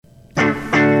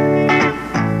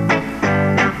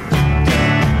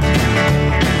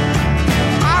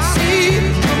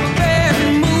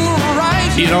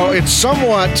it's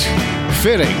somewhat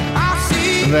fitting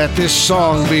that this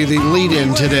song be the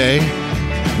lead-in today,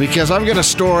 because I've got a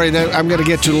story that I'm going to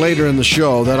get to later in the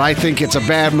show that I think it's a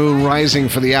bad moon rising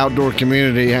for the outdoor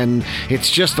community, and it's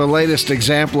just the latest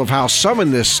example of how some in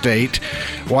this state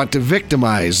want to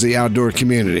victimize the outdoor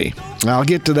community. I'll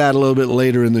get to that a little bit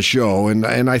later in the show, and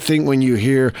I think when you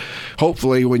hear,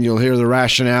 hopefully when you'll hear the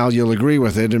rationale, you'll agree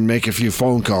with it and make a few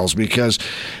phone calls, because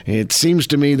it seems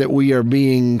to me that we are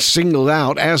being singled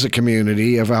out as a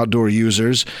community of outdoor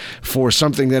users for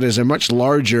something that is a much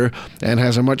larger and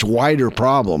has a much wider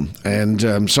problem.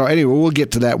 And so anyway, we'll get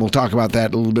to that. We'll talk about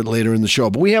that a little bit later in the show.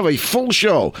 But we have a full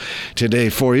show today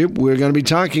for you. We're going to be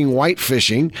talking white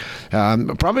fishing,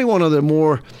 probably one of the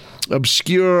more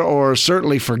obscure or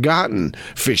certainly forgotten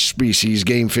fish species,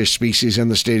 game fish species in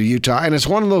the state of Utah. And it's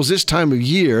one of those this time of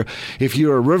year, if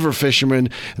you're a river fisherman,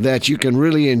 that you can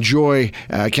really enjoy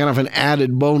kind of an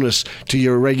added bonus to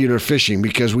your regular fishing,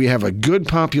 because we have a good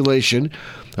population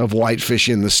of whitefish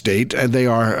in the state, and they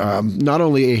are not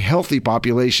only a healthy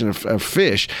population of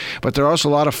fish, but they're also a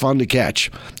lot of fun to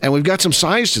catch. And we've got some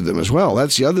size to them as well.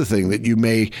 That's the other thing that you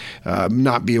may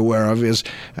not be aware of, is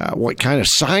what kind of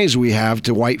size we have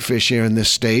to whitefish here in this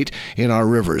state in our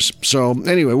rivers. So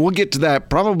anyway, we'll get to that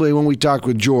probably when we talk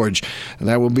with George, and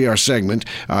that will be our segment.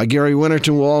 Gary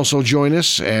Winterton will also join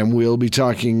us, and we'll be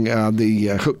talking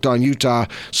the Hooked on Utah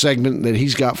segment that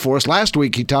he's got for us. Last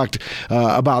week he talked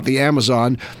about the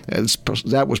Amazon.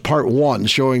 That was part one,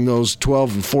 showing those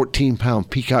 12 and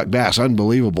 14-pound peacock bass.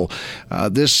 Unbelievable.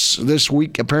 This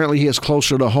week, apparently he is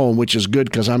closer to home, which is good,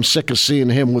 because I'm sick of seeing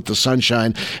him with the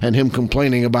sunshine and him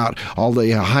complaining about all the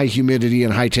high humidity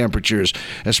and high temperatures,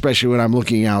 especially when I'm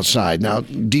looking outside. Now,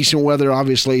 decent weather,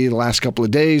 obviously, the last couple of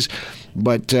days,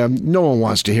 but no one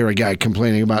wants to hear a guy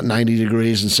complaining about 90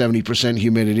 degrees and 70%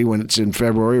 humidity when it's in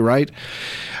February, right?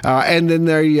 And then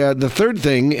the third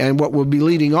thing, and what we'll be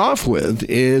leading off with,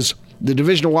 is the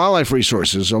Division of Wildlife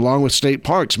Resources, along with state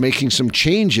parks, making some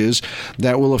changes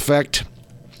that will affect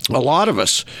a lot of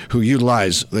us who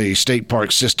utilize the state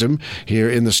park system here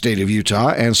in the state of Utah.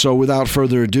 And so without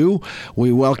further ado,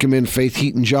 we welcome in Faith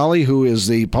Heaton Jolly, who is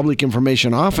the Public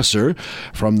Information Officer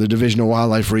from the Division of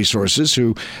Wildlife Resources,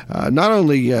 who not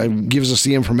only gives us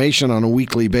the information on a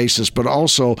weekly basis, but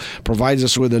also provides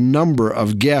us with a number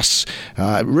of guests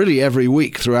really every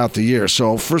week throughout the year.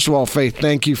 So first of all, Faith,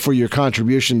 thank you for your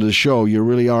contribution to the show. You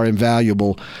really are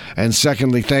invaluable. And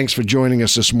secondly, thanks for joining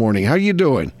us this morning. How are you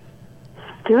doing?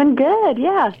 Doing good,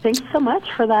 yeah. Thanks so much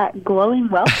for that glowing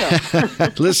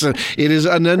welcome. Listen, it is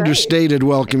an understated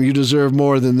welcome. You deserve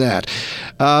more than that.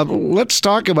 Let's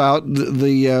talk about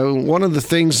the one of the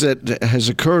things that has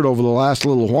occurred over the last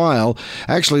little while.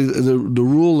 Actually, the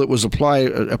rule that was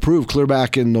approved clear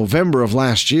back in November of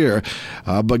last year,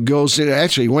 but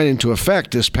actually went into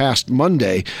effect this past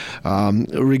Monday,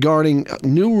 regarding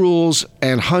new rules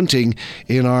and hunting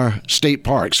in our state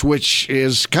parks, which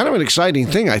is kind of an exciting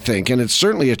thing, I think, and it's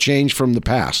certainly a change from the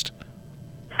past.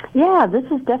 Yeah, this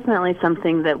is definitely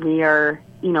something that we're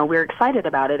excited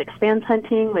about. It expands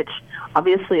hunting, which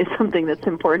obviously is something that's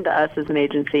important to us as an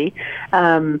agency.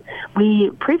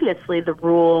 Previously, the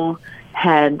rule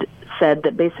had said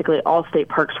that basically all state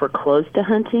parks were closed to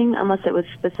hunting unless it was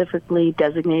specifically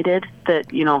designated that,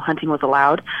 hunting was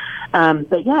allowed.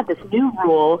 But yeah, this new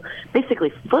rule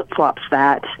basically flip-flops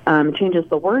that, changes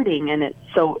the wording, and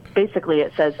so basically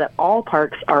it says that all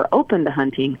parks are open to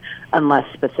hunting unless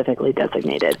specifically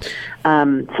designated.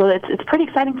 So it's pretty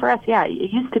exciting for us. Yeah,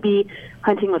 it used to be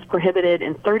hunting was prohibited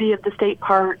in 30 of the state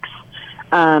parks,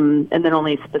 and then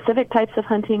only specific types of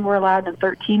hunting were allowed in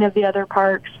 13 of the other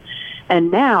parks. And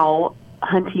now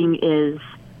hunting is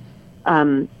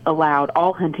allowed,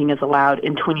 all hunting is allowed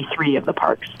in 23 of the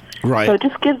parks. Right. So it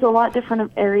just gives a lot different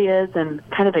areas and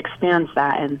kind of expands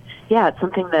that. And yeah, it's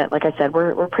something that, like I said,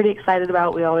 we're pretty excited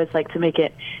about. We always like to make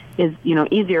it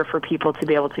easier for people to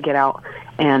be able to get out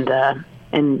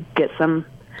and get some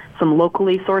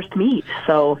locally sourced meat.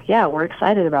 So yeah, we're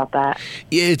excited about that.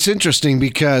 It's interesting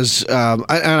because, and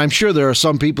I'm sure there are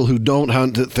some people who don't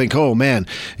hunt that think, oh man,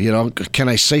 can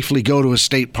I safely go to a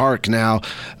state park now?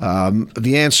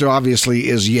 The answer obviously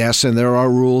is yes, and there are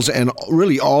rules, and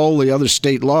really all the other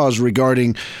state laws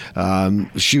regarding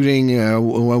shooting,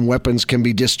 when weapons can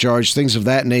be discharged, things of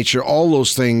that nature. All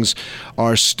those things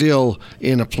are still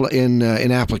in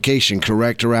application,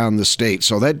 correct, around the state.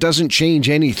 So that doesn't change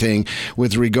anything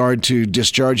with regard to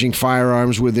discharging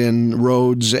firearms within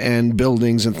roads and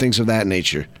buildings and things of that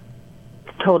nature.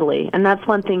 Totally. And that's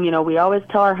one thing, we always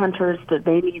tell our hunters that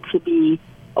they need to be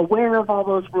aware of all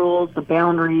those rules, the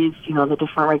boundaries, the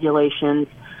different regulations,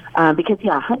 because,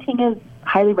 hunting is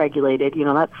highly regulated.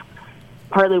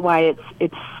 partly why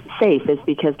it's safe is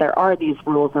because there are these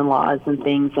rules and laws and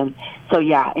things. And so,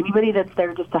 yeah, anybody that's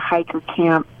there just to hike or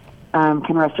camp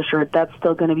can rest assured that's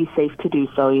still going to be safe to do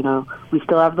so. You know, we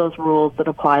still have those rules that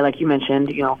apply, like you mentioned.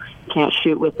 You know, can't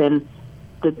shoot within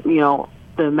the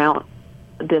amount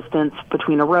distance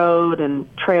between a road and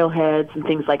trailheads and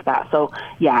things like that. So,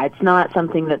 yeah, it's not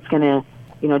something that's going to,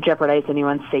 jeopardize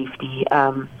anyone's safety.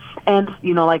 And,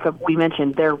 like we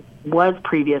mentioned, there was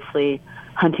previously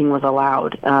hunting was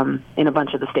allowed in a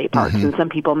bunch of the state parks, and some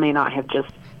people may not have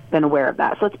just been aware of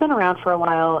that. So it's been around for a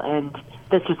while, and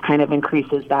this just kind of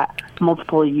increases that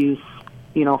multiple use,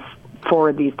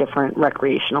 for these different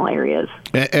recreational areas.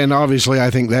 And obviously, I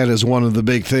think that is one of the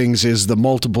big things is the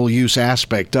multiple use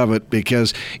aspect of it,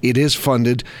 because it is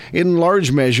funded in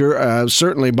large measure,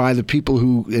 certainly by the people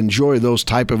who enjoy those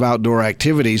type of outdoor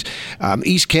activities.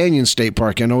 East Canyon State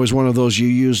Park, I know, is one of those you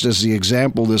used as the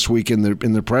example this week in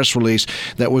the press release,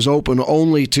 that was open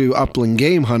only to upland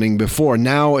game hunting before.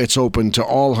 Now it's open to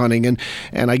all hunting, and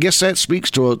I guess that speaks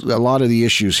to a lot of the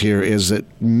issues here, is that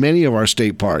many of our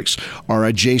state parks are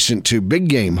adjacent to big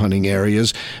game hunting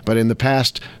areas, but in the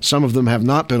past some of them have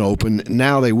not been open.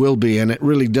 Now they will be, and it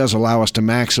really does allow us to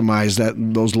maximize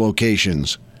those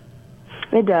locations.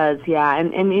 It does, yeah.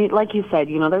 And like you said,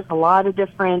 there's a lot of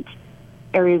different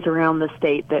areas around the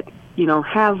state that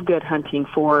have good hunting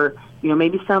for,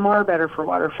 maybe some are better for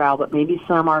waterfowl, but maybe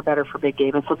some are better for big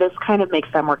game. And so this kind of makes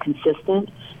that more consistent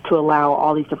to allow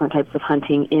all these different types of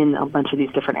hunting in a bunch of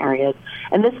these different areas.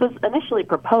 And this was initially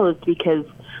proposed because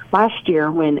last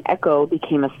year when Echo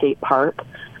became a state park,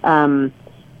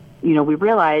 we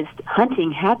realized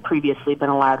hunting had previously been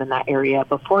allowed in that area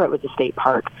before it was a state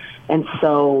park. And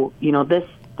so,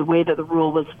 the way that the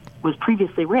rule was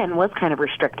previously written was kind of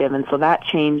restrictive. And so that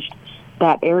changed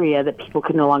that area, that people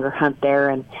could no longer hunt there.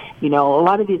 And, a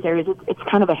lot of these areas, it's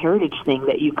kind of a heritage thing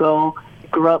that you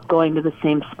grew up going to the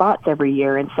same spots every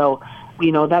year. And so,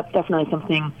 that's definitely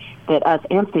something that us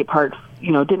and state parks,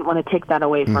 didn't want to take that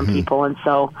away from people. And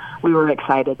so we were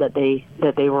excited that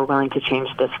they were willing to change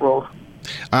this rule.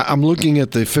 I'm looking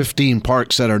at the 15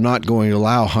 parks that are not going to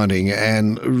allow hunting,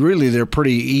 and really they're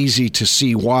pretty easy to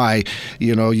see why.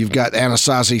 You've got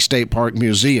Anasazi State Park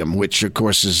Museum, which of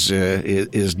course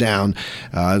is down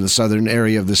in the southern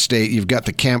area of the state. You've got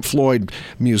the Camp Floyd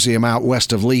Museum out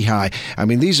west of Lehigh. I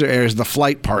mean, these are areas, the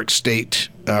Flight Park State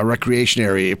recreation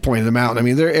area, pointed them out. I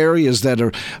mean, they're areas that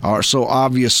are so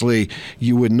obviously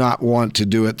you would not want to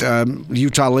do it.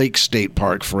 Utah Lake State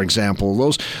Park, for example,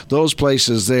 those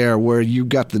places there where you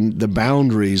got the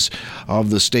boundaries of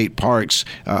the state parks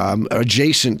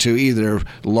adjacent to either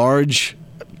large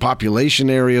population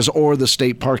areas, or the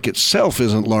state park itself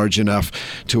isn't large enough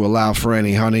to allow for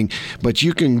any hunting. But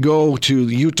you can go to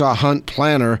the Utah Hunt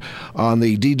Planner on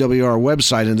the DWR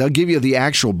website, and they'll give you the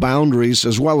actual boundaries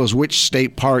as well as which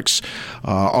state parks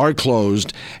are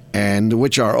closed and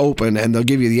which are open, and they'll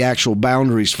give you the actual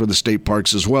boundaries for the state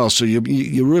parks as well. So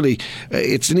you really,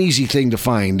 it's an easy thing to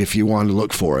find if you want to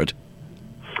look for it.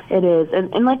 It is.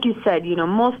 And like you said,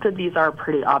 most of these are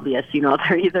pretty obvious.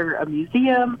 They're either a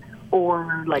museum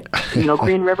or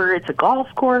Green River, it's a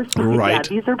golf course. Right.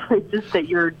 Yeah, these are places that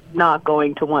you're not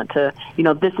going to want to,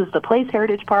 this is the Place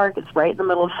Heritage Park. It's right in the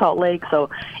middle of Salt Lake. So,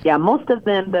 yeah, most of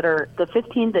them that are the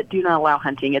 15 that do not allow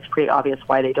hunting, it's pretty obvious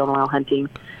why they don't allow hunting.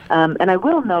 And I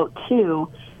will note, too,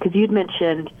 because you'd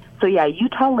mentioned, so yeah,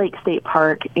 Utah Lake State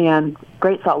Park and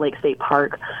Great Salt Lake State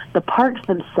Park, the parks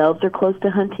themselves are close to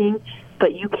hunting,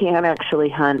 but you can actually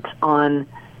hunt on,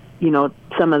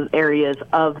 some of the areas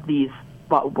of these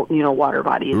water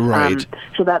bodies. Right.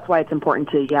 So that's why it's important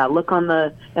to look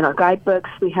in our guidebooks.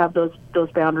 We have those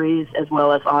boundaries, as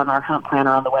well as on our hunt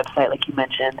planner on the website, like you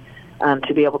mentioned,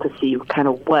 to be able to see kind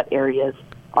of what areas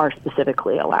are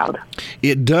specifically allowed.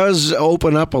 It does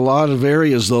open up a lot of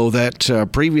areas, though, that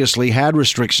previously had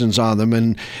restrictions on them,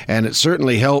 and it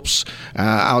certainly helps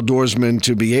outdoorsmen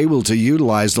to be able to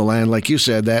utilize the land, like you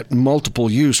said, that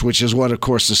multiple use, which is what, of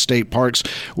course, the state parks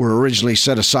were originally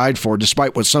set aside for,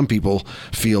 despite what some people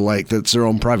feel like that's their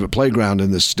own private playground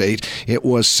in this state. It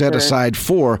was set aside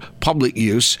for public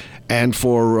use and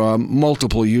for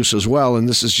multiple use as well, and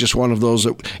this is just one of those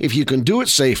that if you can do it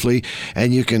safely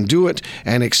and you can do it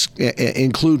and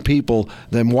include people,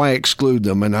 then why exclude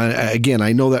them? And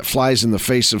I know that flies in the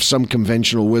face of some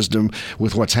conventional wisdom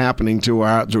with what's happening to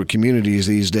our outdoor communities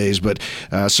these days, but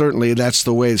certainly that's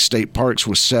the way the state parks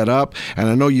was set up. And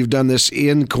I know you've done this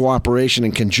in cooperation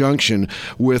and conjunction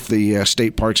with the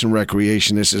State Parks and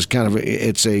Recreation. This is kind of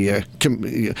an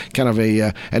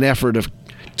effort of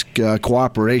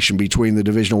cooperation between the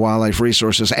Division of Wildlife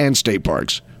Resources and state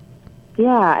parks.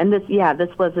 Yeah, and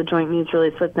this was a joint news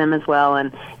release with them as well,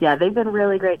 and yeah, they've been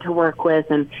really great to work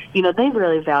with, and they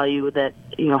really value that.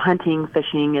 Hunting,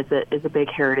 fishing is a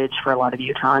big heritage for a lot of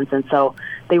Utahns, and so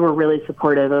they were really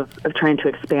supportive of trying to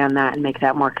expand that and make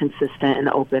that more consistent and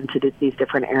open to these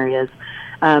different areas.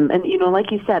 And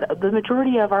like you said, the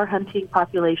majority of our hunting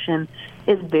population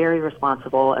is very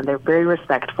responsible and they're very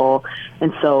respectful,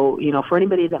 and so for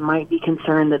anybody that might be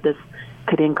concerned that this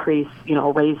could increase,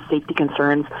 raise safety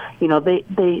concerns.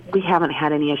 We haven't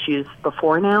had any issues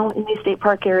before now in these state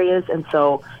park areas, and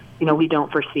so, we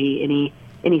don't foresee any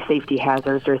safety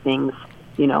hazards or things,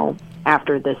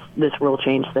 after this rule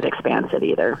change that expands it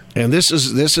either. And this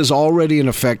is already in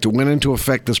effect. It went into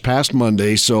effect this past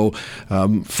Monday. So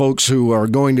folks who are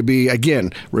going to be,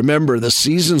 again, remember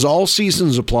all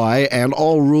seasons apply and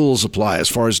all rules apply as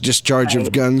far as discharge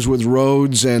of guns with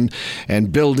roads and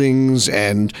buildings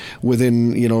and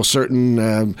within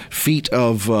certain feet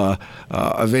of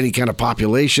any kind of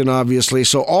population, obviously.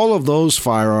 So all of those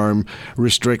firearm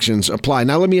restrictions apply.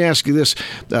 Now let me ask you this: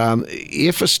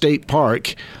 if a state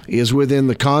park is within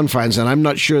the confines, and I'm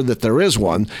not sure that there is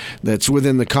one that's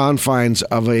within the confines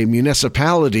of a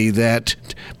municipality that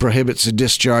prohibits the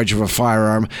discharge of a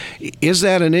firearm, is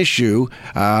that an issue?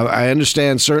 I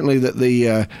understand certainly that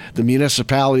the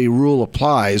municipality rule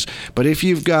applies, but if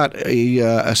you've got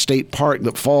a state park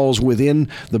that falls within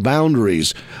the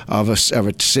boundaries of a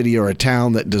city or a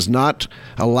town that does not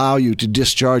allow you to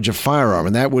discharge a firearm,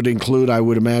 and that would include, I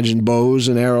would imagine, bows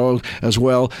and arrows as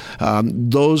well,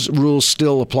 those rules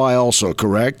still apply also,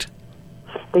 correct?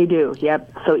 They do,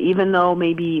 yep. So even though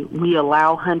maybe we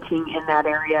allow hunting in that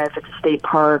area, if it's a state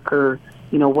park or,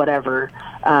 whatever,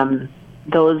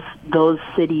 those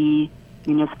city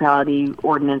municipality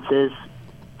ordinances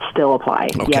still apply.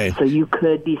 Okay. Yep. So you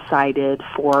could be cited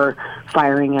for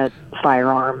firing a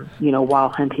firearm, while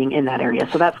hunting in that area.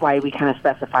 So that's why we kind of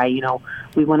specify,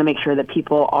 we want to make sure that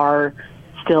people are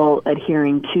still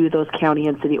adhering to those county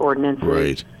and city ordinances.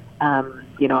 Right.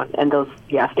 And those,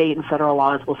 state and federal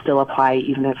laws will still apply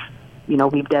even if,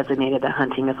 we've designated that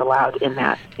hunting is allowed in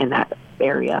that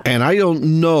area. And I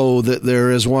don't know that there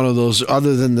is one of those,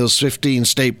 other than those 15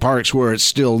 state parks where it's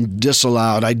still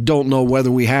disallowed. I don't know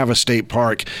whether we have a state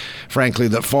park, frankly,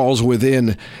 that falls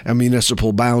within a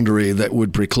municipal boundary that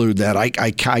would preclude that.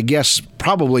 I guess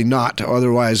probably not.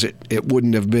 Otherwise, it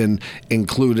wouldn't have been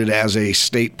included as a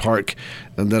state park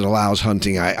that allows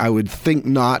hunting. I would think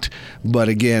not, but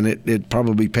again, it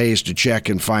probably pays to check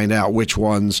and find out which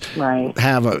ones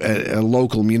have a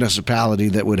local municipality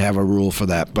that would have a rule for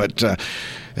that. But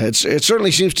it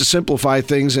certainly seems to simplify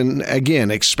things and,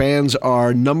 again, expands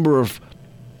our number of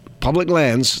public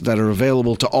lands that are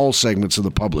available to all segments of the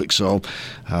public. So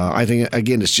I think,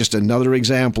 again, it's just another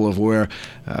example of where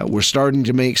we're starting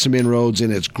to make some inroads,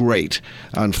 and it's great.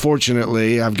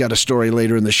 Unfortunately, I've got a story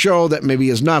later in the show that maybe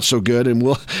is not so good, and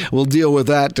we'll deal with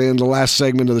that in the last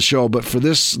segment of the show. But for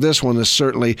this one, this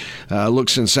certainly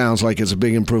looks and sounds like it's a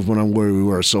big improvement on where we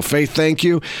were. So, Faith, thank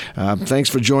you. Thanks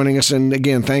for joining us. And,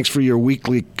 again, thanks for your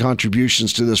weekly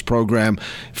contributions to this program,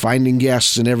 finding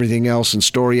guests and everything else, and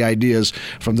story ideas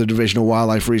from the Division of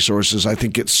Wildlife Resources. I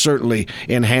think it certainly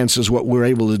enhances what we're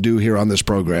able to do here on this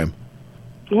program.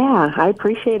 Yeah, I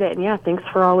appreciate it. And thanks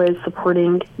for always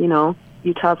supporting,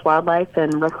 Utah's wildlife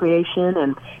and recreation.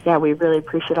 And we really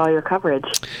appreciate all your coverage.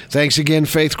 Thanks again,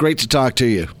 Faith. Great to talk to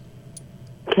you.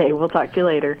 Okay, we'll talk to you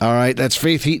later. All right, that's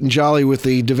Faith Heaton-Jolly with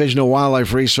the Division of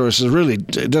Wildlife Resources. Really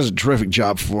does a terrific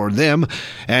job for them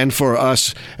and for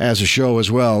us as a show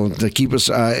as well to keep us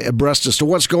abreast as to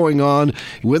what's going on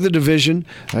with the division.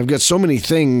 I've got so many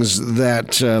things that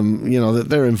that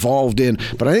they're involved in,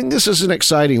 but I think this is an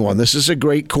exciting one. This is a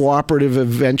great cooperative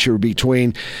adventure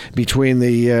between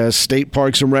the State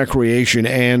Parks and Recreation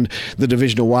and the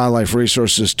Division of Wildlife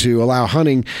Resources to allow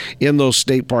hunting in those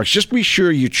state parks. Just be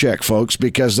sure you check, folks,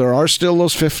 because there are still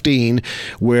those 15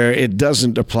 where it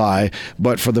doesn't apply.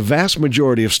 But for the vast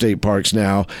majority of state parks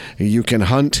now, you can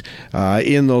hunt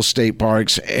in those state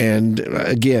parks. And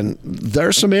again, there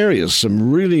are some areas,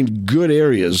 some really good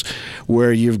areas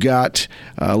where you've got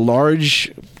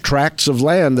large tracts of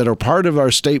land that are part of our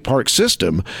state park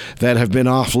system that have been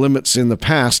off limits in the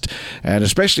past, and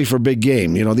especially for big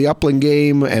game. The upland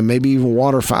game and maybe even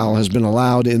waterfowl has been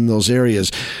allowed in those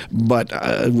areas. But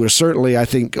we're certainly, I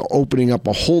think, opening up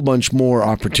a whole bunch more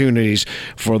opportunities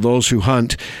for those who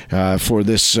hunt for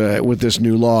this with this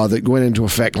new law that went into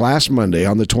effect last Monday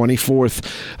on the 24th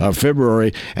of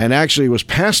February and actually was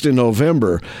passed in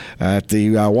November at the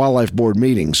Wildlife Board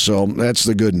meeting. So that's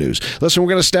the good news. Listen, we're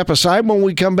going to step aside. When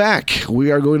we come come back,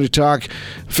 we are going to talk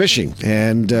fishing,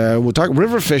 and we'll talk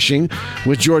river fishing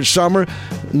with George Sommer,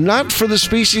 not for the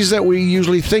species that we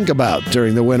usually think about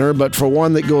during the winter, but for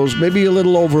one that goes maybe a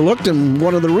little overlooked, and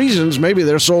one of the reasons maybe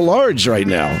they're so large right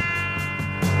now.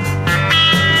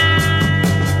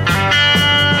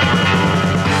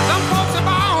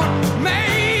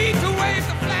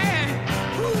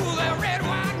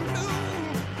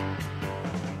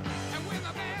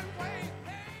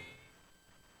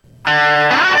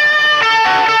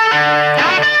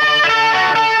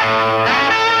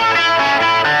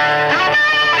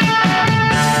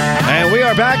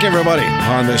 Back, everybody,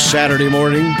 on this Saturday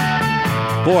morning.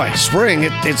 Boy, spring,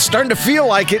 it's starting to feel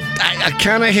like it. I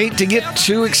kind of hate to get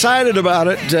too excited about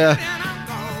it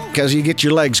because you get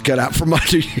your legs cut out from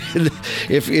under you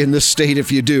if in this state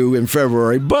if you do in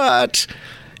February. But,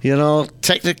 you know,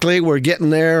 technically we're getting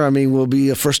there. I mean, we'll be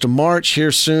 1st of March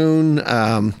here soon.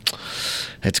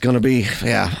 It's going to be,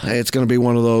 it's going to be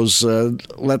one of those,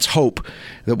 let's hope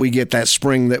that we get that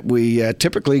spring that we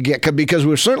typically get, because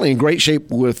we're certainly in great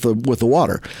shape with the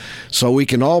water. So we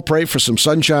can all pray for some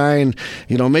sunshine,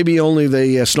 you know, maybe only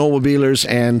the snowmobilers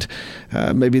and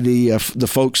maybe the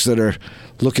folks that are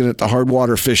looking at the hard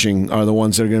water fishing are the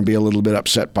ones that are going to be a little bit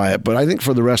upset by it. But I think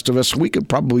for the rest of us, we could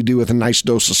probably do with a nice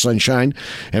dose of sunshine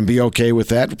and be okay with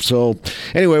that. So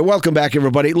anyway, welcome back,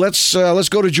 everybody. Let's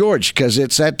go to George, because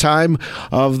it's that time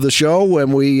of the show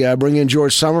when we bring in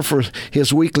George Sommer for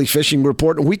his weekly fishing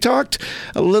report. And we talked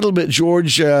a little bit,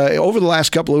 George, over the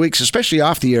last couple of weeks, especially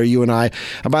off the air, you and I,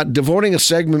 about devoting a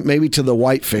segment maybe to the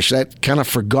whitefish, that kind of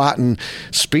forgotten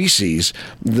species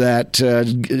that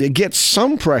gets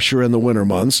some pressure in the winter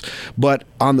months, but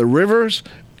on the rivers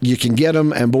you can get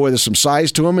them, and boy, there's some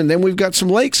size to them. And then we've got some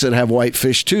lakes that have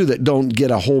whitefish too that don't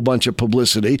get a whole bunch of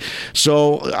publicity.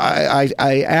 So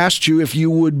I asked you if you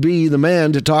would be the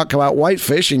man to talk about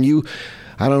whitefish, and you,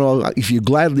 I don't know if you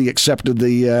gladly accepted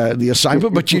the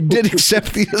assignment, but you did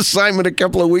accept the assignment a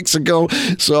couple of weeks ago.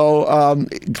 So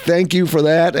thank you for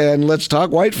that, and let's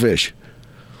talk whitefish.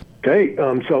 Okay,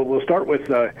 so we'll start with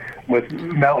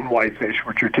mountain whitefish,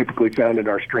 which are typically found in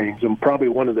our streams, and probably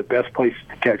one of the best places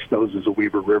to catch those is the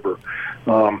Weaver River.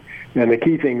 And the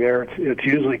key thing there, it's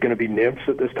usually going to be nymphs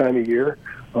at this time of year.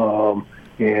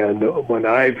 And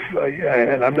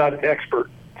I'm not an expert,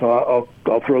 so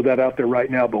I'll throw that out there right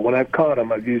now. But when I've caught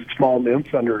them, I've used small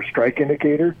nymphs under a strike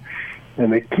indicator.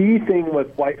 And the key thing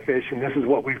with whitefish, and this is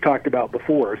what we've talked about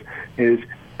before, is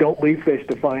don't leave fish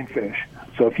to find fish.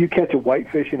 So if you catch a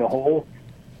whitefish in a hole,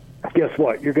 guess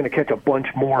what? You're going to catch a bunch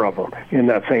more of them in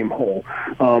that same hole.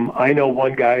 I know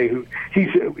one guy who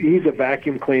he's a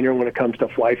vacuum cleaner when it comes to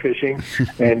fly fishing,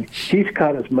 and he's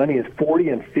caught as many as 40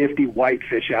 and 50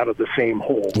 whitefish out of the same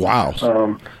hole. Wow.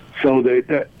 So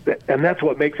and that's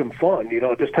what makes them fun, you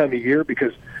know, at this time of year,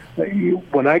 because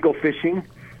when I go fishing,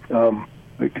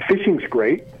 fishing's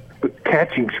great, but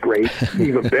catching's great,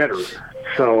 even better.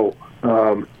 So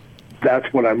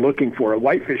that's what I'm looking for.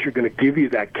 Whitefish are going to give you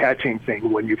that catching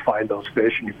thing when you find those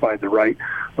fish and you find the right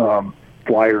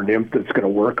fly or nymph that's going to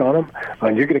work on them.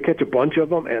 And you're going to catch a bunch of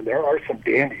them, and there are some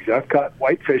dandies. I've caught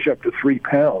whitefish up to 3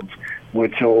 pounds,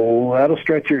 that'll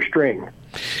stretch your string.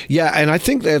 Yeah, and I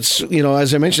think that's, you know,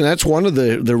 as I mentioned, that's one of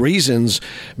the reasons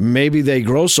maybe they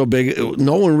grow so big.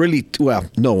 No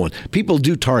one. People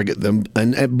do target them,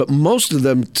 but most of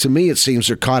them, to me, it seems,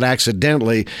 are caught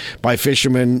accidentally by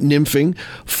fishermen nymphing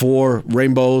for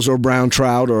rainbows or brown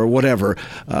trout or whatever.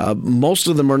 Most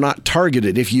of them are not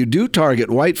targeted. If you do target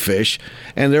whitefish,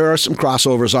 and there are some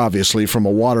crossovers, obviously, from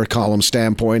a water column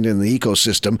standpoint in the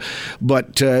ecosystem,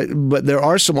 but there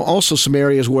are also some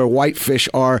areas where whitefish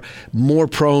are more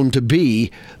prone to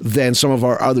be than some of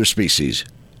our other species.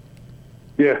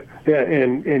 Yeah,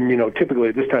 and you know, typically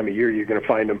at this time of year, you're going to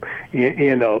find them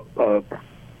in a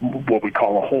what we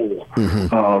call a hole,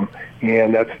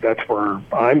 and that's where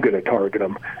I'm going to target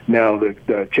them. Now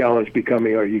the challenge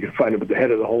becoming, are you going to find them at the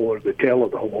head of the hole or the tail of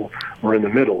the hole or in the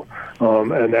middle?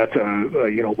 And that's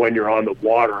you know, when you're on the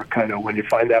water, kind of when you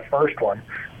find that first one.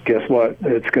 Guess what?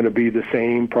 It's going to be the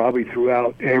same probably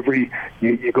throughout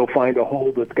you go find a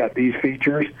hole that's got these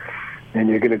features, and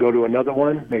you're going to go to another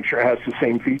one, make sure it has the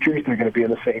same features. They're going to be in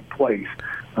the same place.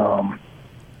 And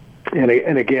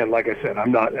again, like I said,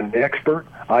 I'm not an expert.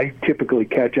 I typically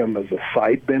catch them as a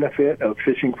side benefit of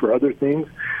fishing for other things,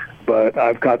 but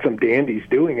I've got some dandies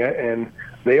doing it, and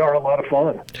they are a lot of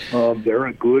fun. They're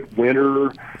a good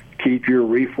winter keep your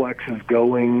reflexes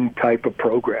going type of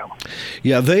program.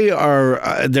 Yeah,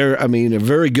 they're a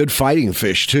very good fighting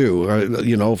fish too.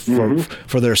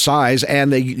 For their size,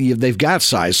 and they've got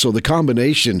size, so the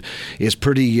combination is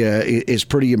pretty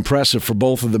impressive for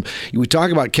both of them. We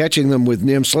talk about catching them with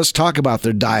nymphs. Let's talk about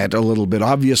their diet a little bit.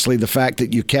 Obviously, the fact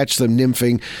that you catch them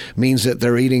nymphing means that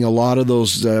they're eating a lot of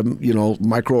those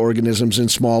microorganisms and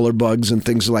smaller bugs and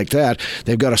things like that.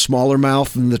 They've got a smaller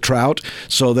mouth than the trout,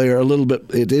 so they're a little bit.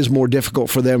 It is more difficult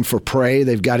for them for prey.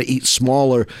 They've got to eat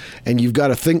smaller, and you've got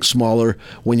to think smaller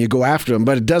when you go after them.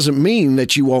 But it doesn't mean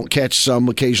that you won't catch some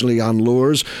occasionally on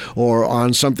lures or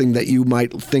on something that you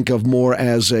might think of more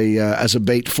as a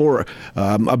bait for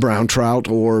a brown trout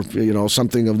or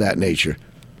something of that nature.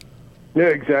 Yeah,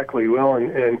 exactly. Well,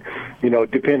 and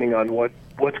depending on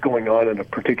what's going on in a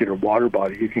particular water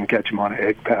body, you can catch them on an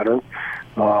egg pattern,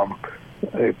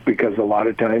 because a lot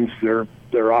of times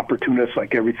they're opportunists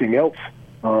like everything else,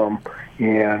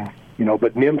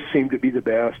 but nymphs seem to be the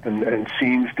best, and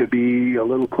seems to be a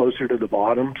little closer to the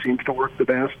bottom, seems to work the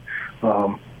best.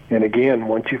 And again,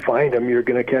 once you find them, you're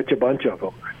going to catch a bunch of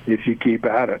them if you keep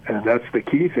at it. And that's the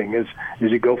key thing is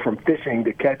you go from fishing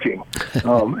to catching,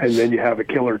 and then you have a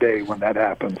killer day when that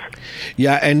happens.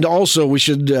 Yeah, and also we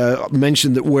should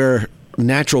mention that where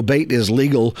natural bait is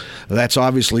legal, that's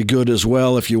obviously good as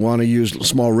well. If you want to use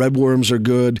small redworms are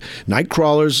good. Night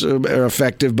crawlers are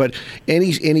effective, but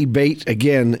any bait,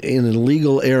 again, in a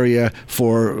legal area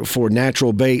for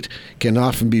natural bait can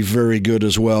often be very good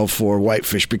as well for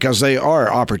whitefish because they are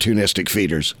opportunistic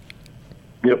feeders.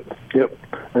 Yep.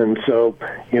 And so,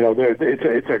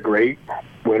 it's a great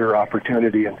winter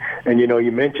opportunity. And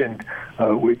you mentioned,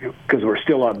 because we're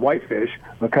still on whitefish,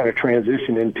 we'll kind of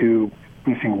transition into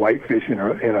fishing whitefish in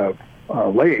a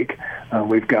lake.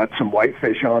 We've got some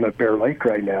whitefish on at Bear Lake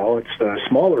right now. It's the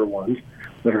smaller ones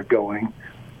that are going,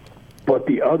 but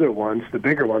the other ones, the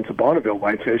bigger ones, the Bonneville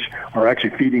whitefish, are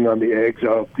actually feeding on the eggs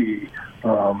of the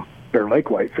Bear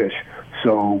Lake whitefish.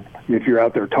 So if you're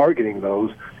out there targeting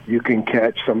those, you can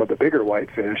catch some of the bigger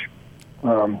whitefish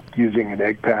using an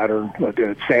egg pattern.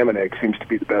 Salmon egg seems to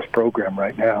be the best program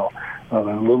right now. A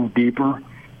little deeper,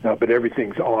 but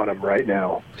everything's on them right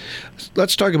now.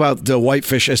 Let's talk about the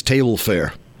whitefish as table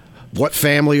fare. What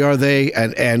family are they?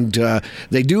 And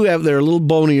they do have, they're a little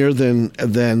bonier than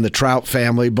the trout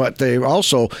family, but they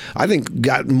also, I think,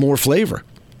 got more flavor.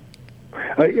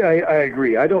 I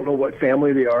agree. I don't know what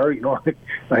family they are.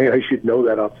 I should know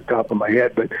that off the top of my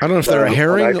head. But I don't know if they're a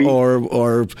herring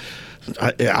or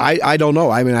I don't know.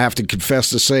 I mean, I have to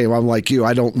confess the same. I'm like you.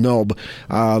 I don't know. But,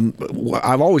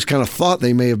 I've always kind of thought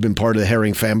they may have been part of the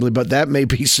herring family, but that may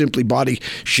be simply body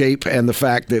shape and the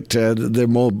fact that they're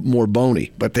more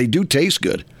bony. But they do taste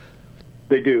good.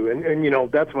 They do.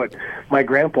 And that's what my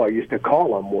grandpa used to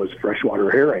call them, was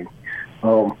freshwater herring.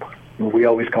 We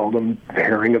always called them the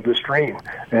herring of the stream.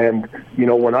 And,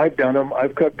 when I've done them,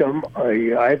 I've cooked them.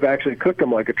 I've actually cooked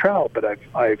them like a trout, but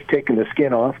I've taken the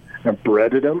skin off and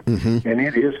breaded them, and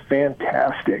it is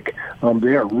fantastic.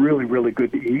 They are really, really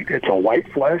good to eat. It's a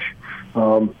white flesh,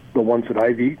 the ones that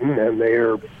I've eaten, and they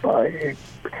are, if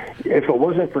it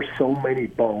wasn't for so many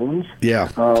bones,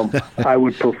 I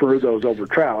would prefer those over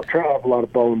trout. Trout have a lot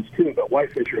of bones too, but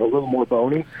whitefish are a little more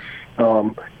bony.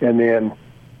 And then,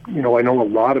 I know a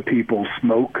lot of people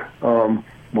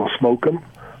will smoke them,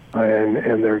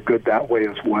 and they're good that way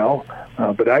as well.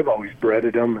 But I've always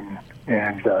breaded them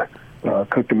and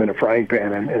cooked them in a frying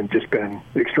pan and just been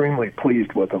extremely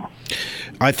pleased with them.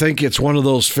 I think it's one of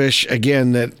those fish,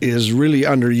 again, that is really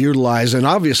underutilized, and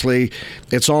obviously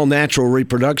it's all natural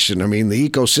reproduction. I mean, the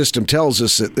ecosystem tells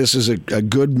us that this is a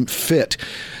good fit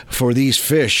for these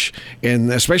fish,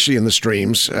 especially in the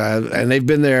streams, and they've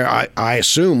been there, I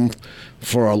assume,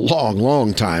 for a long,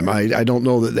 long time. I don't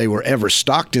know that they were ever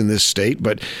stocked in this state,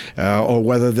 but or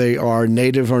whether they are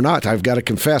native or not. I've got to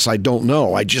confess, I don't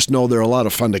know. I just know they're a lot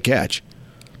of fun to catch.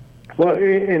 Well,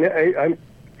 and I'm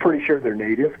pretty sure they're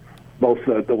native. Both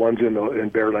the ones in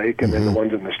Bear Lake and then the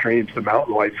ones in the streams, the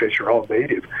mountain whitefish, are all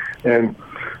native. And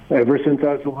ever since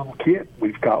I was a little kid,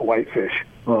 we've caught whitefish.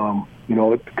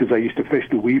 Because I used to fish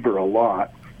the Weber a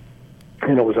lot,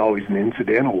 and it was always an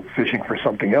incidental fishing for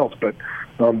something else. But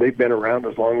they've been around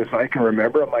as long as I can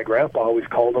remember. My grandpa always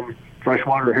called them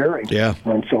freshwater herring. Yeah.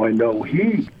 And so I know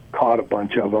he caught a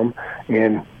bunch of them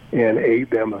and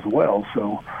ate them as well.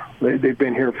 So they've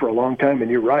been here for a long time. And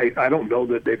you're right. I don't know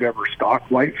that they've ever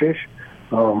stocked whitefish.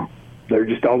 They're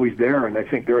just always there, and I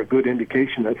think they're a good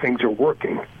indication that things are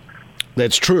working.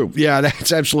 That's true. Yeah,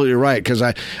 that's absolutely right, because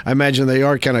I imagine they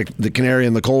are kind of the canary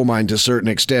in the coal mine to a certain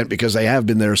extent because they have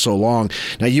been there so long.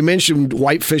 Now, you mentioned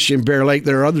whitefish in Bear Lake.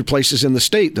 There are other places in the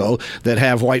state, though, that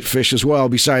have whitefish as well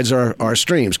besides our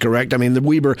streams, correct? I mean, the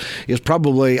Weber is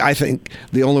probably, I think,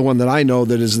 the only one that I know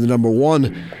that is the number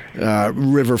one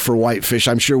river for whitefish.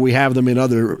 I'm sure we have them in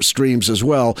other streams as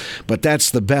well, but that's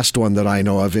the best one that I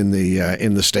know of in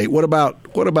the state. What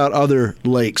about other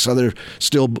lakes, other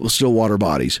still water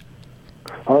bodies?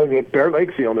 Bear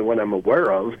Lake's the only one I'm aware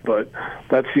of, but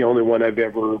that's the only one I've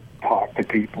ever talked to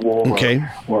people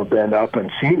or been up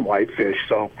and seen whitefish.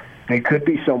 So they could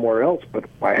be somewhere else, but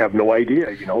I have no idea,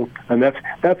 And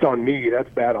that's on me. That's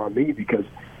bad on me because,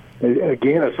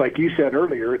 again, it's like you said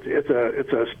earlier. It's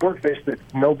a sport fish that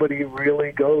nobody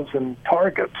really goes and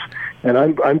targets, and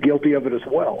I'm guilty of it as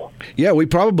well. Yeah, we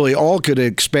probably all could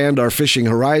expand our fishing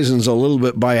horizons a little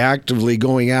bit by actively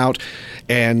going out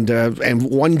and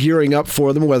one gearing up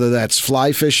for them, whether that's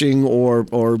fly fishing or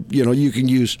you can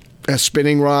use a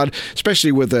spinning rod,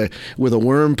 especially with a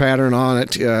worm pattern on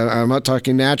it. I'm not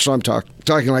talking natural. I'm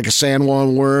talking like a San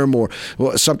Juan worm or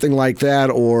something like that,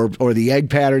 or the egg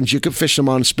patterns. You could fish them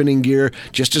on spinning gear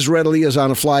just as readily as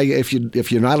on a fly. If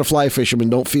you're not a fly fisherman,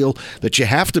 don't feel that you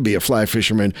have to be a fly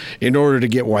fisherman in order to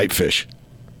get whitefish.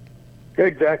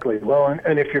 Exactly. Well,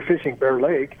 and if you're fishing Bear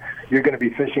Lake, you're going to be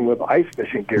fishing with ice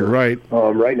fishing gear. Right.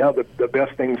 Right now, the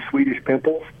best thing is Swedish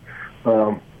pimples.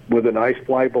 With an ice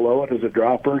fly below it as a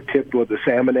dropper, tipped with a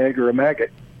salmon egg or a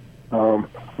maggot,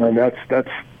 and that's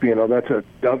a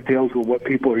dovetails with what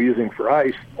people are using for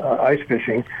ice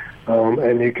fishing,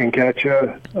 and you can catch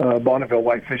a Bonneville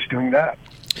whitefish doing that.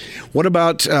 What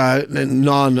about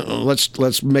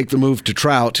let's make the move to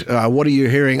trout. What are you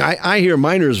hearing? I hear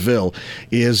Minersville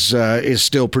is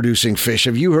still producing fish.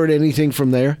 Have you heard anything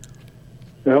from there?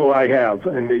 No, I have,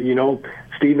 and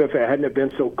Steve, if it hadn't have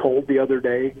been so cold the other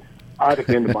day, I'd have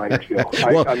been to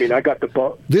Minersville. I got the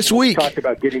boat. This week. We talked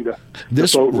about getting the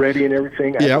boat ready and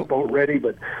everything. I had the boat ready,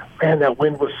 but, man, that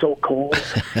wind was so cold.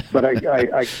 But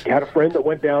I had a friend that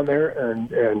went down there,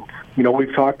 and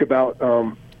we've talked about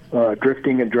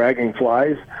drifting and dragging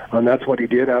flies, and that's what he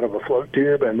did out of a float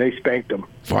tube, and they spanked him.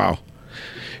 Wow.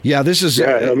 Yeah, this is,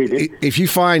 if you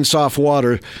find soft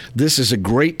water, this is a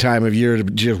great time of year to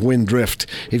just wind drift,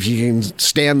 if you can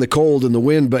stand the cold and the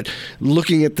wind. But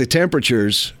looking at the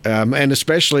temperatures, and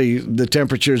especially the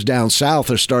temperatures down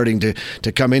south are starting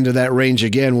to come into that range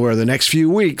again, where the next few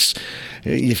weeks,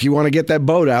 if you want to get that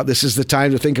boat out, this is the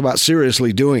time to think about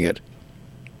seriously doing it.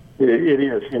 It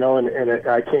is, and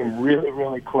I came really,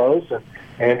 really close,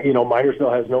 and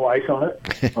Minersville has no ice on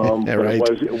it, right.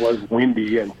 But it was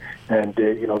windy, and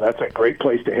that's a great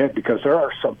place to head because there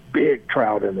are some big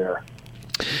trout in there.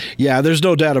 Yeah, there's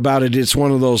no doubt about it. It's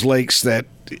one of those lakes that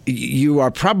you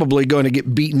are probably going to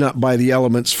get beaten up by the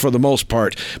elements for the most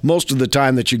part, most of the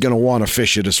time that you're going to want to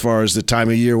fish it, as far as the time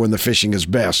of year when the fishing is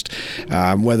best,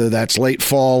 whether that's late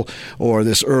fall or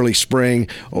this early spring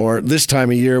or this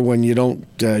time of year when you don't,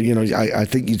 I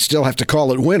think you'd still have to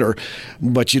call it winter,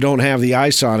 but you don't have the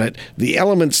ice on it. The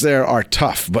elements there are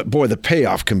tough, but boy, the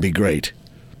payoff can be great.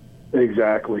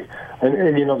 Exactly. And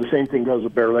the same thing goes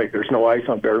with Bear Lake. There's no ice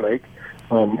on Bear Lake.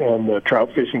 And the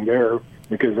trout fishing there,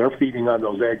 because they're feeding on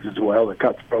those eggs as well, the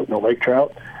cutthroat and the lake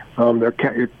trout,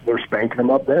 they're spanking them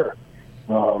up there.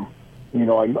 I'm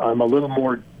a little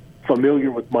more familiar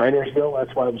with Minersville.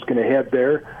 That's why I was going to head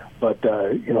there. But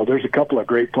there's a couple of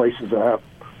great places that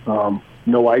have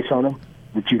no ice on them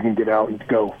that you can get out and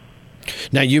go.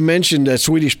 Now, you mentioned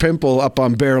Swedish pimple up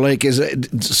on Bear Lake. Is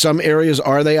it, some areas,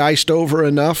 are they iced over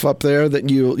enough up there that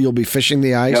you'll be fishing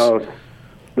the ice? No.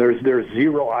 There's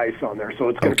zero ice on there, so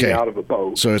it's going to be out of a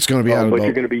boat. So it's going to be out of a boat. But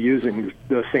you're going to be using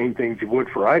the same things you would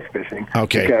for ice fishing to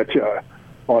catch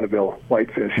Bonneville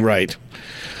whitefish. Right.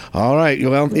 All right.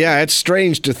 Well, yeah, it's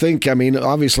strange to think. I mean,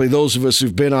 obviously, those of us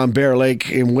who've been on Bear Lake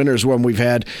in winters when we've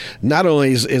had, not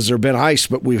only has there been ice,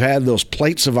 but we've had those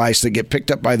plates of ice that get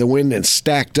picked up by the wind and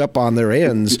stacked up on their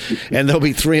ends, and they'll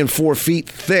be 3 and 4 feet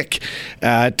thick.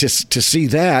 To see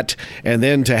that, and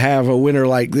then to have a winter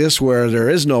like this where there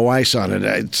is no ice on it,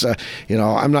 it's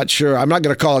I'm not sure. I'm not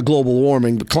going to call it global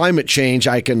warming, but climate change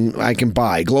I can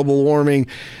buy. Global warming,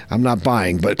 I'm not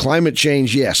buying, but climate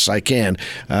change, yes, I can.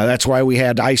 That's why we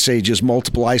had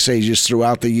multiple ice ages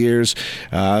throughout the years,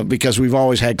 because we've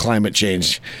always had climate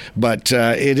change. But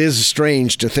it is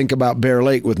strange to think about Bear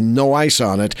Lake with no ice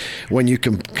on it when you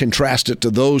can contrast it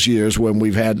to those years when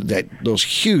we've had those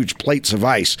huge plates of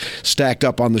ice stacked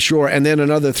up on the shore, and then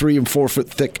another 3 and 4 foot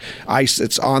thick ice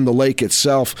that's on the lake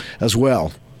itself as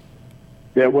well.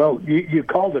 Yeah, well, you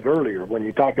called it earlier when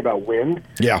you talked about wind.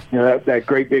 Yeah. That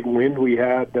great big wind we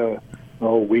had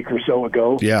a week or so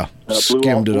ago. Yeah,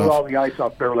 skimmed it blew off. all the ice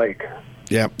off Bear Lake.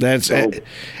 Yeah, that's and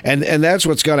that's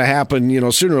what's going to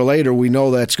happen. Sooner or later, we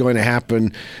know that's going to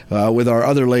happen with our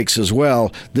other lakes as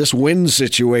well. This wind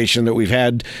situation that we've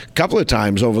had a couple of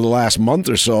times over the last month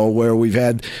or so, where we've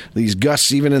had these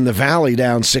gusts even in the valley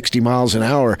down 60 miles an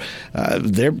hour,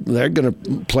 they're going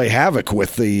to play havoc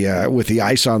with the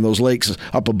ice on those lakes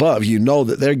up above. You know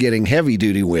that they're getting heavy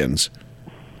duty winds.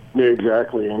 Yeah,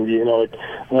 exactly, and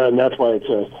and that's why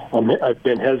I've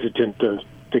been hesitant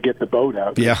to get the boat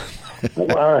out. Yeah. I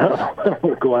don't want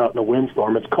to go out in a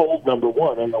windstorm. It's cold, number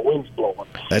one, and the wind's blowing.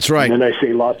 That's right. And then I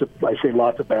say lots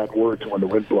of bad words when the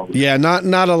wind blows. Yeah,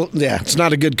 it's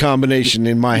not a good combination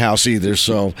in my house either.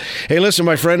 So, hey, listen,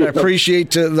 my friend, I appreciate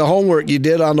the homework you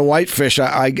did on the whitefish.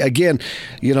 I again,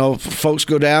 folks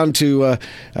go down to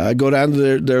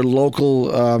their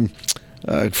local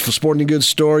sporting goods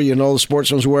store, the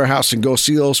Sportsman's Warehouse, and go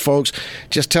see those folks.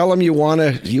 Just tell them you want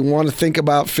to think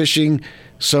about fishing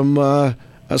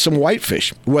some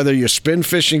whitefish, whether you're spin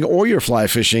fishing or you're fly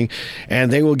fishing,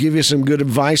 and they will give you some good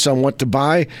advice on what to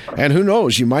buy. And who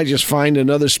knows, you might just find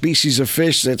another species of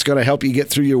fish that's going to help you get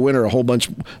through your winter a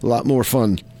lot more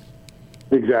fun.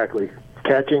 Exactly.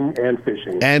 Catching and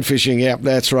fishing. And fishing, yeah,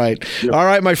 that's right. Yep. All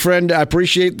right, my friend, I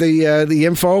appreciate the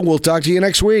info. We'll talk to you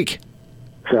next week.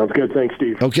 Sounds good. Thanks,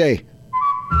 Steve. Okay.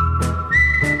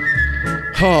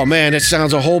 Oh, man, it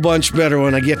sounds a whole bunch better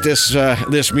when I get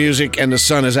this music and the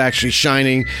sun is actually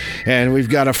shining and we've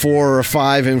got a 4 or a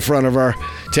 5 in front of our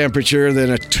temperature than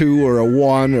a 2 or a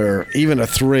 1 or even a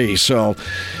 3. So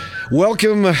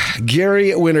welcome,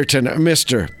 Gary Winterton,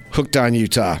 Mr. Hooked on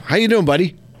Utah. How you doing,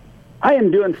 buddy? I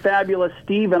am doing fabulous,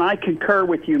 Steve, and I concur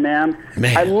with you, man.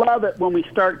 I love it when we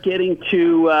start getting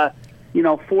to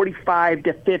 45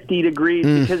 to 50 degrees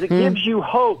because it gives you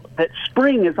hope that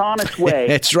spring is on its way.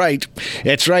 That's right.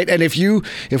 And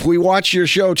if we watch your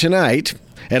show tonight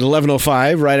at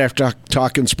 11:05, right after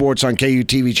Talking Sports on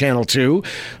KUTV Channel 2,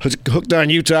 Hooked on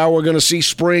Utah, we're going to see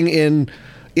spring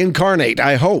incarnate,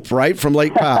 I hope, right, from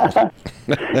Lake Powell.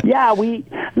 Yeah,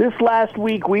 this last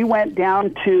week we went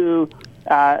down to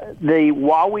the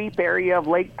Waweep area of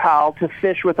Lake Powell to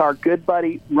fish with our good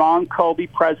buddy Ron Colby,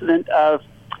 president of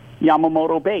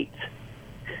Yamamoto Baits.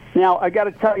 Now, I got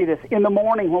to tell you this. In the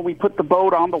morning when we put the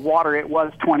boat on the water, it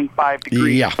was 25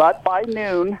 degrees. Yeah. But by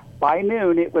noon,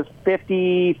 it was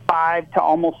 55 to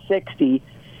almost 60,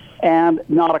 and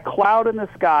not a cloud in the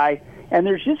sky. And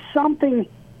there's just something,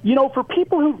 for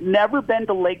people who've never been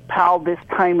to Lake Powell this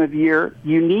time of year,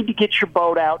 you need to get your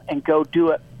boat out and go do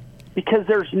it because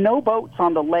there's no boats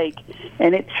on the lake,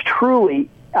 and it's truly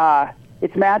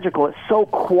it's magical. It's so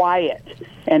quiet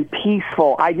and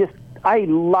peaceful. I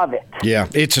love it. Yeah,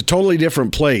 it's a totally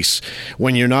different place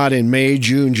when you're not in May,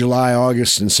 June, July,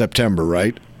 August, and September,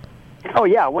 right? Oh,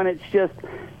 yeah, when it's just,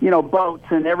 boats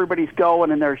and everybody's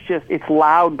going and it's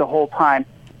loud the whole time.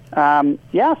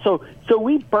 So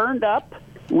we burned up.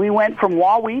 We went from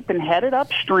Waweep and headed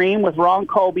upstream with Ron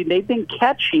Colby. They've been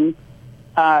catching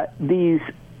these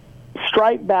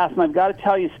striped bass, and I've got to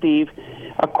tell you, Steve,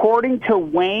 according to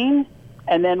Wayne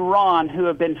and then Ron, who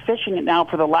have been fishing it now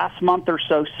for the last month or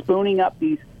so, spooning up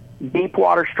these deep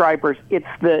water stripers, it's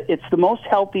the most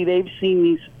healthy they've seen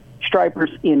these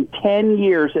stripers in 10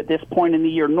 years at this point in the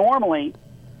year. Normally,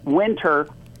 winter,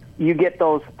 you get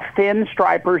those thin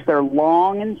stripers. They're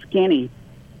long and skinny.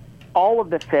 All of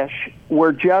the fish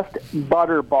were just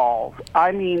butter balls.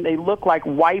 I mean, they look like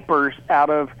wipers out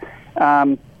of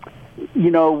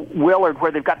Willard,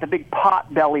 where they've got the big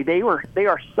pot belly. They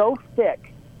are so thick.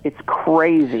 It's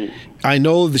crazy. I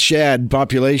know the shad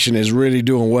population is really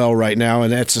doing well right now,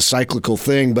 and that's a cyclical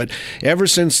thing. But ever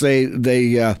since they've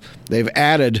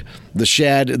added the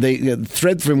shad,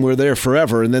 threadfin were there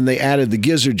forever, and then they added the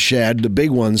gizzard shad, the big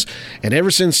ones. And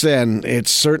ever since then,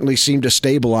 it's certainly seemed to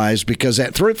stabilize because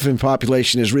that threadfin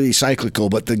population is really cyclical.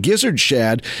 But the gizzard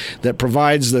shad that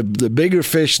provides the bigger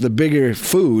fish, the bigger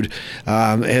food,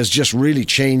 has just really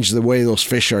changed the way those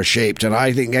fish are shaped, and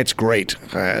I think that's great.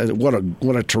 What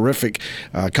a terrific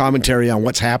commentary on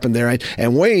what's happened there.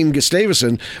 And Wayne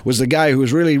Gustavson was the guy who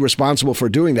was really responsible for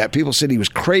doing that. People said he was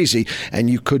crazy, and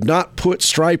you could not put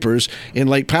stripers in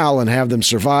Lake Powell and have them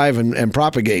survive and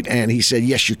propagate. And he said,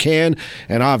 yes, you can,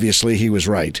 and obviously he was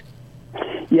right.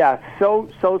 Yeah, so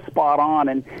spot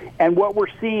on. And what we're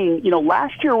seeing,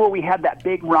 last year where we had that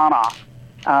big runoff,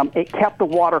 it kept the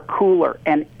water cooler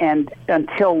and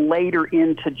until later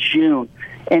into June.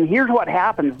 And here's what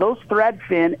happens. Those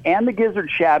threadfin and the gizzard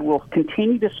shad will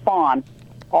continue to spawn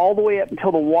all the way up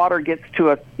until the water gets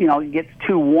to gets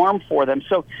too warm for them.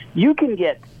 So you can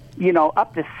get,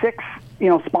 up to 6,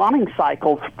 spawning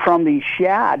cycles from these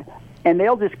shad. and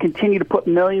they'll just continue to put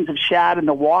millions of shad in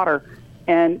the water.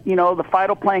 And, the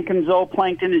phytoplankton,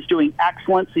 zooplankton is doing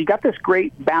excellent. So you got this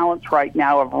great balance right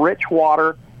now of rich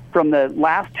water from the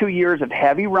last 2 years of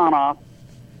heavy runoff.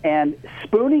 And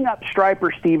spooning up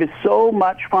striper, Steve, is so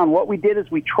much fun. What we did is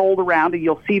we trolled around, and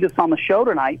you'll see this on the show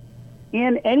tonight,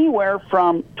 in anywhere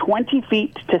from 20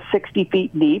 feet to 60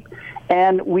 feet deep.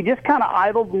 And we just kind of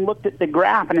idled and looked at the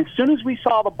graph. And as soon as we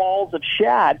saw the balls of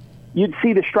shad, you'd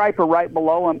see the striper right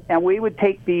below them. And we would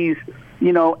take these,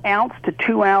 ounce to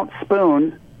 2 ounce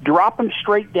spoons, drop them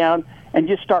straight down, and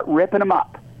just start ripping them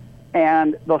up.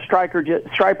 And those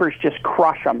stripers just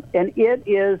crush them. And it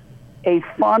is a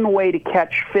fun way to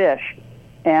catch fish.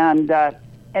 And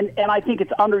I think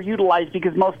it's underutilized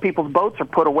because most people's boats are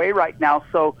put away right now.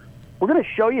 So we're going to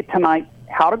show you tonight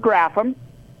how to graph them,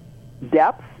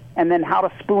 depth, and then how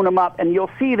to spoon them up. And you'll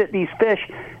see that these fish,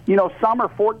 some are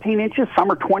 14 inches,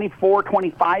 some are 24,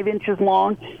 25 inches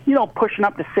long, pushing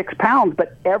up to 6 pounds.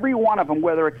 But every one of them,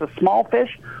 whether it's a small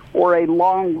fish or a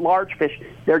large fish,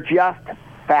 they're just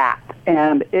fat.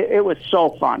 And it was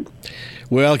so fun.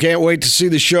 Well, can't wait to see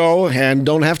the show, and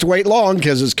don't have to wait long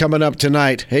because it's coming up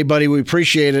tonight. Hey, buddy, we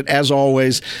appreciate it, as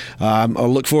always. I'll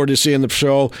look forward to seeing the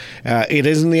show. It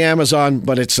is in the Amazon,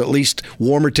 but it's at least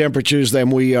warmer temperatures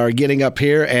than we are getting up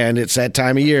here, and it's that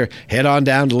time of year. Head on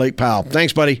down to Lake Powell.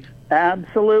 Thanks, buddy.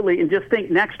 Absolutely. And just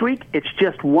think, next week, it's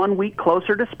just 1 week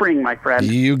closer to spring, my friend.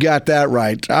 You got that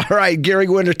right. All right, Gary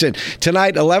Winterton.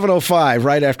 Tonight, 11:05,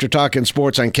 right after Talking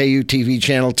Sports on KUTV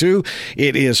Channel 2,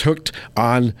 it is Hooked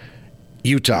on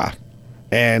Utah.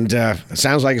 And it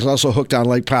sounds like it's also hooked on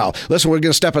Lake Powell. Listen, we're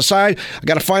going to step aside. I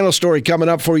got a final story coming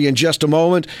up for you in just a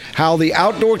moment. How the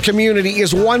outdoor community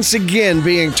is once again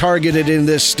being targeted in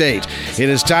this state. It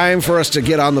is time for us to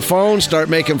get on the phone, start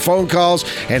making phone calls,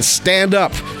 and stand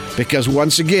up. Because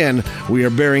once again, we are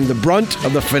bearing the brunt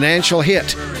of the financial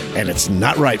hit. And it's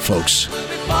not right, folks.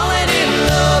 Falling in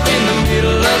love in the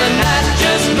middle of the night,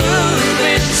 just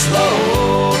moving slow.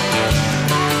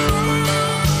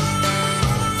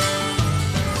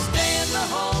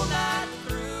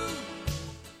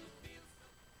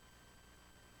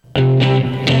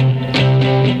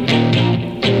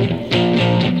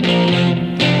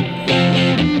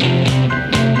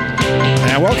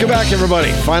 Welcome back,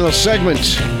 everybody. Final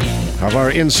segment of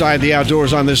our Inside the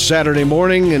Outdoors on this Saturday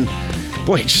morning. And,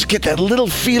 boy, just get that little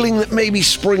feeling that maybe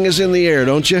spring is in the air,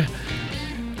 don't you?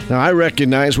 Now, I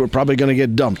recognize we're probably going to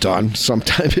get dumped on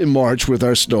sometime in March with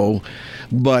our snow.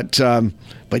 But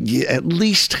at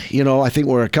least, I think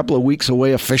we're a couple of weeks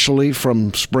away officially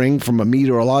from spring from a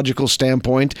meteorological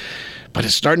standpoint. But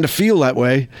it's starting to feel that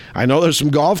way. I know there's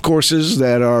some golf courses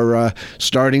that are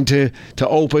starting to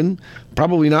open.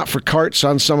 Probably not for carts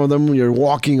on some of them. You're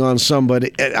walking on some, but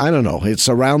I don't know. It's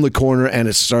around the corner, and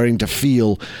it's starting to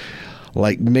feel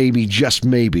like maybe, just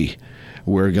maybe,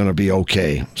 we're going to be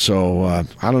okay. So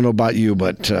I don't know about you,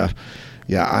 but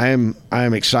yeah, I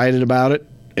am excited about it,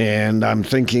 and I'm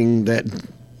thinking that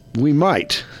we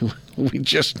might. We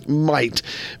just might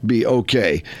be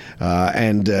okay,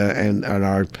 and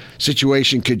our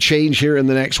situation could change here in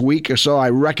the next week or so.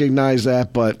 I recognize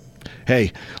that, but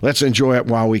hey, let's enjoy it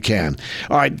while we can.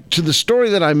 All right, to the story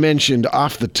that I mentioned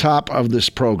off the top of this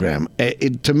program,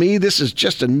 to me, this is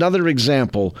just another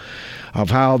example of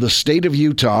how the state of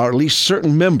Utah, or at least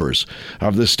certain members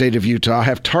of the state of Utah,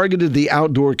 have targeted the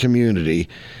outdoor community,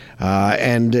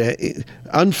 and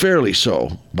unfairly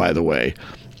so, by the way.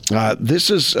 This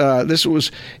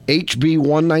was HB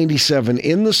 197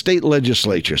 in the state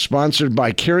legislature, sponsored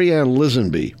by Carrie Ann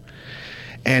Lisenby.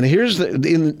 And here's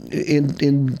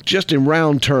in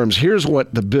round terms, here's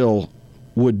what the bill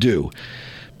would do.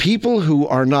 People who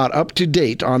are not up to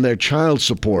date on their child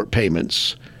support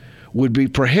payments would be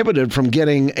prohibited from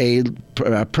getting a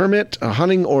permit, a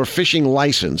hunting or fishing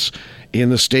license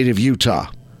in the state of Utah.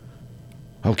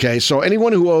 Okay, so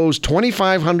anyone who owes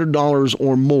 $2,500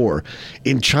 or more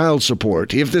in child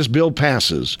support, if this bill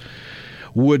passes,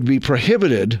 would be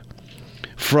prohibited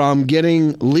from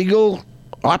getting legal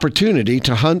opportunity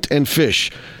to hunt and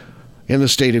fish in the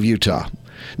state of Utah.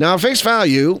 Now, at face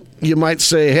value, you might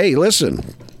say, hey,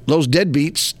 listen, those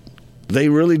deadbeats, they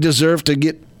really deserve to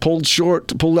get pulled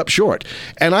up short.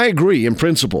 And I agree in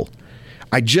principle.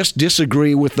 I just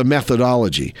disagree with the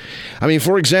methodology. I mean,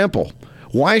 for example,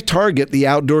 why target the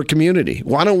outdoor community?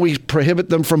 Why don't we prohibit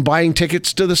them from buying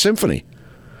tickets to the symphony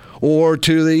or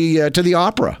to the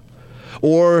opera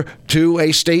or to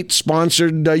a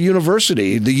state-sponsored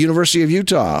university, the University of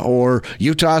Utah or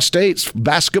Utah State's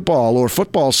basketball or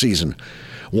football season?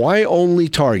 Why only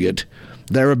target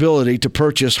their ability to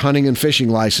purchase hunting and fishing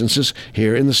licenses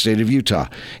here in the state of Utah?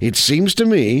 It seems to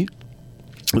me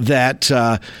that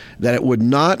it would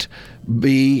not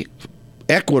be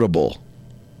equitable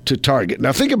to target.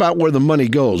 Now, think about where the money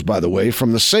goes, by the way,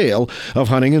 from the sale of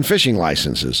hunting and fishing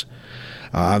licenses.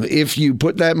 If you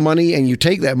put that money and you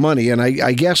take that money, and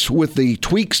I guess with the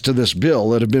tweaks to this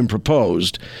bill that have been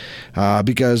proposed,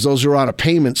 because those who are on a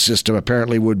payment system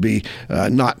apparently would be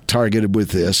not targeted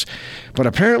with this, but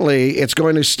apparently it's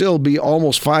going to still be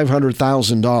almost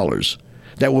 $500,000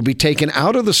 that will be taken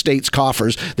out of the state's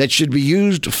coffers that should be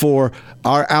used for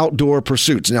our outdoor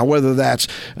pursuits. Now, whether that's,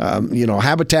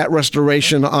 habitat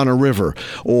restoration on a river,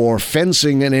 or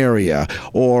fencing an area,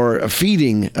 or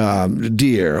feeding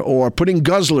deer, or putting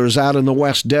guzzlers out in the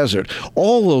West Desert,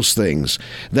 all those things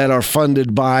that are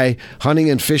funded by hunting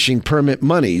and fishing permit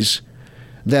monies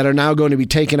that are now going to be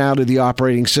taken out of the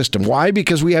operating system. Why?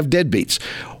 Because we have deadbeats.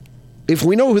 If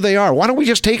we know who they are, why don't we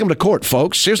just take them to court,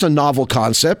 folks? Here's a novel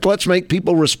concept. Let's make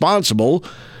people responsible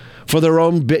for their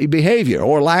own behavior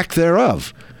or lack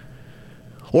thereof.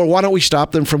 Or why don't we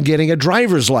stop them from getting a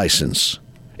driver's license?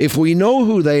 If we know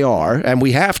who they are, and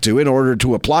we have to in order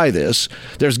to apply this,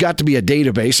 there's got to be a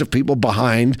database of people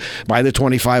behind by the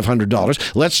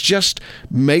 $2,500. Let's just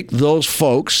make those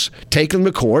folks, take them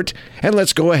to court, and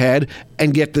let's go ahead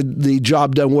and get the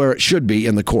job done where it should be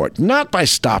in the court. Not by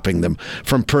stopping them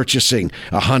from purchasing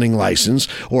a hunting license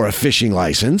or a fishing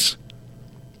license,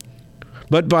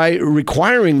 but by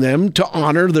requiring them to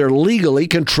honor their legally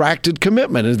contracted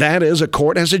commitment. And that is, a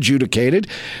court has adjudicated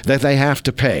that they have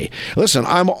to pay. Listen,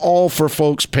 I'm all for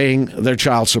folks paying their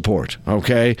child support,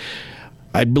 okay?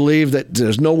 I believe that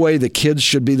there's no way the kids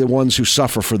should be the ones who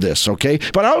suffer for this, okay?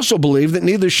 But I also believe that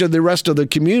neither should the rest of the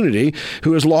community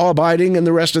who is law-abiding and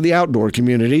the rest of the outdoor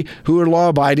community who are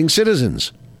law-abiding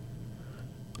citizens.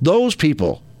 Those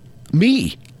people,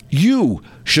 me, you,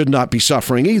 should not be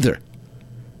suffering either.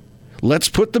 Let's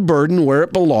put the burden where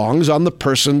it belongs on the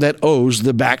person that owes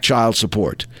the back child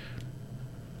support.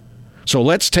 So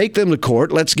let's take them to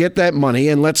court, let's get that money,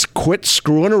 and let's quit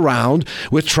screwing around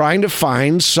with trying to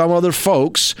find some other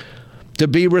folks to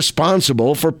be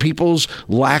responsible for people's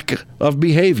lack of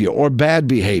behavior or bad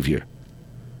behavior.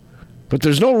 But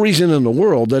there's no reason in the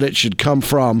world that it should come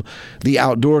from the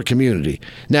outdoor community.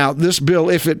 Now, this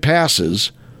bill, if it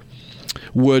passes,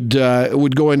 would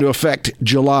go into effect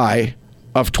July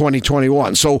of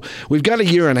 2021. So we've got a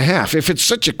year and a half. If it's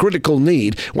such a critical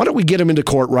need, why don't we get them into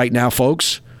court right now,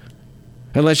 folks?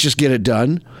 And let's just get it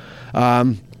done.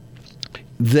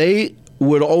 They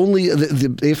would only,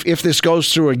 if this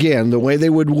goes through again, the way they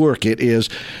would work it is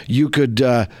you could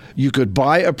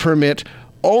buy a permit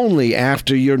only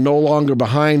after you're no longer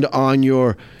behind on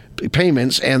your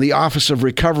payments and the Office of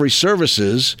Recovery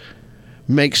Services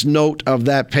makes note of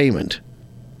that payment.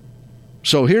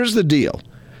 So here's the deal.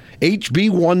 HB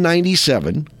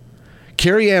 197,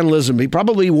 Carrie Ann Lisenby,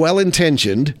 probably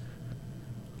well-intentioned,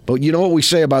 but you know what we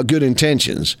say about good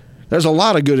intentions. There's a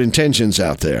lot of good intentions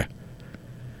out there.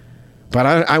 But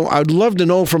I'd love to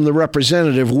know from the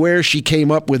representative where she came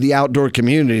up with the outdoor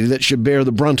community that should bear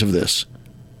the brunt of this.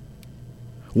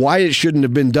 Why it shouldn't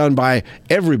have been done by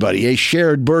everybody, a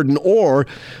shared burden, or,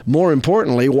 more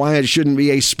importantly, why it shouldn't be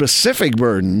a specific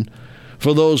burden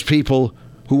for those people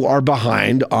who are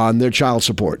behind on their child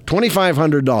support.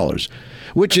 $2,500,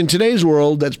 which in today's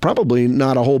world, that's probably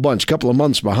not a whole bunch, a couple of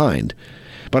months behind.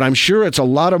 But I'm sure it's a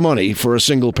lot of money for a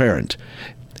single parent.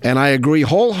 And I agree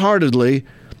wholeheartedly,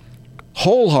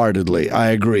 I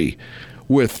agree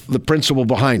with the principle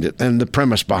behind it and the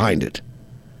premise behind it.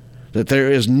 That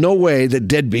there is no way that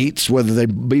deadbeats, whether they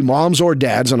be moms or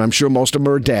dads, and I'm sure most of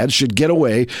them are dads, should get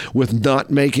away with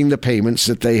not making the payments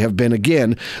that they have been,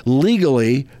 again,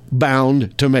 legally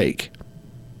bound to make.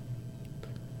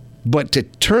 But to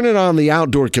turn it on the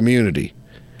outdoor community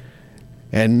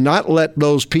and not let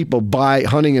those people buy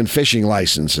hunting and fishing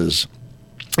licenses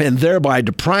and thereby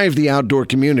deprive the outdoor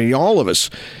community, all of us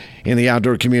in the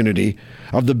outdoor community,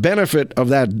 of the benefit of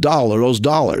those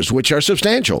dollars, which are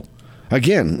substantial.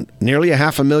 Again, nearly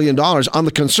 $500,000 on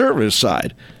the conservative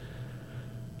side.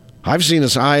 I've seen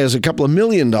as high as a couple of $1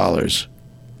 million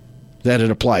that it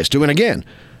applies to. And again,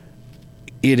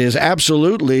 it is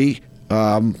absolutely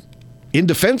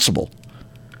indefensible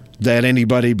that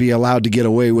anybody be allowed to get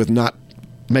away with not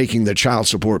making their child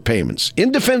support payments.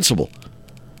 Indefensible.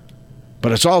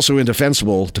 But it's also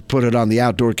indefensible to put it on the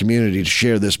outdoor community to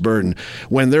share this burden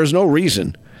when there's no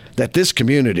reason that this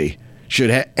community should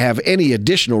have any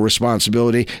additional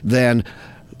responsibility than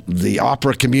the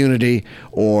opera community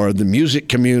or the music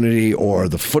community or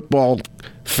the football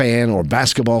fan or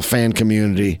basketball fan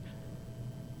community.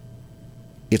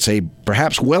 It's a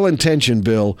perhaps well-intentioned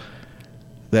bill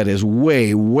that is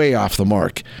way, way off the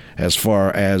mark as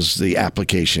far as the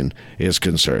application is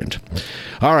concerned.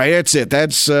 All right, that's it.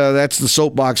 That's the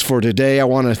soapbox for today. I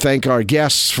want to thank our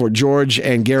guests, for George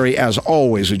and Gary, as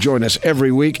always, who join us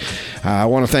every week. I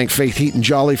want to thank Faith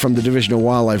Heaton-Jolly from the Division of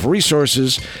Wildlife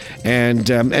Resources. And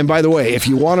by the way, if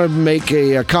you want to make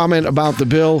a comment about the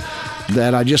bill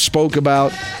that I just spoke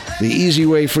about, the easy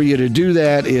way for you to do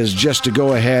that is just to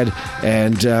go ahead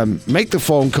and make the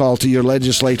phone call to your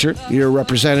legislator, your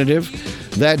representative.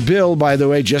 That bill, by the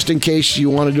way, just in case you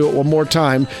want to do it one more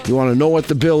time, you want to know what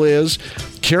the bill is,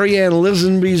 Carrie Ann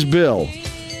Lisenby's bill.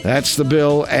 That's the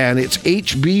bill, and it's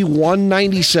HB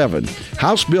 197,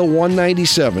 House Bill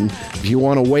 197, if you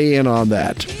want to weigh in on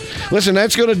that. Listen,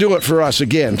 that's going to do it for us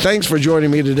again. Thanks for joining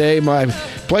me today. My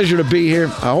pleasure to be here.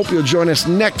 I hope you'll join us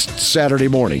next Saturday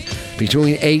morning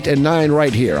between 8 and 9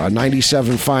 right here on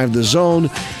 97.5 The Zone.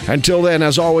 Until then,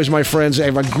 as always, my friends,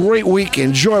 have a great week.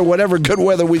 Enjoy whatever good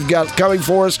weather we've got coming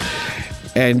for us.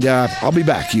 And I'll be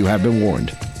back. You have been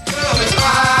warned.